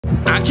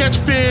I catch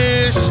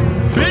fish,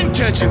 been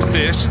catching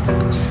fish,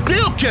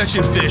 still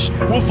catching fish,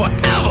 will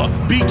forever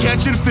be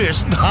catching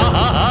fish.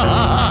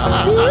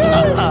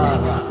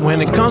 When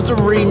it comes to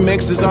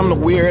remixes, I'm the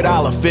Weird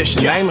Al of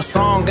fishing. Name a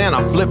song and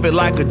I flip it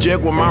like a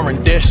jig with my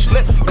rendition.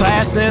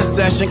 Class in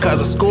session,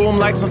 cause I school 'em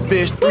like some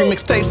fish. 3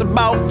 mixtapes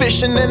about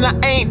fishing and I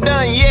ain't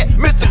done yet.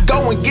 Mr.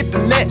 Go and get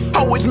the net,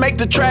 always make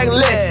the track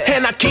lit.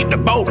 And I keep the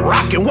boat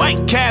rocking,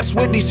 white caps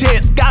with these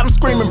hits. Got 'em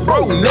screaming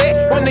bro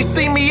net when they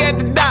see me at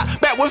the dock.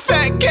 Back with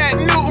Fat Cat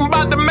Newton,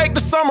 about to make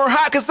the summer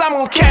hot, cause I'm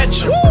gon'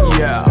 catch 'em.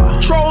 Yeah.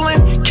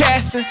 Trolling,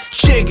 casting,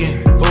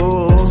 jigging,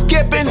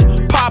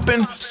 skipping,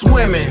 popping,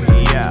 swimming.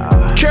 Yeah.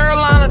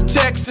 Carolina,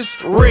 Texas,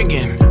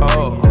 rigging.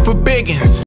 Oh.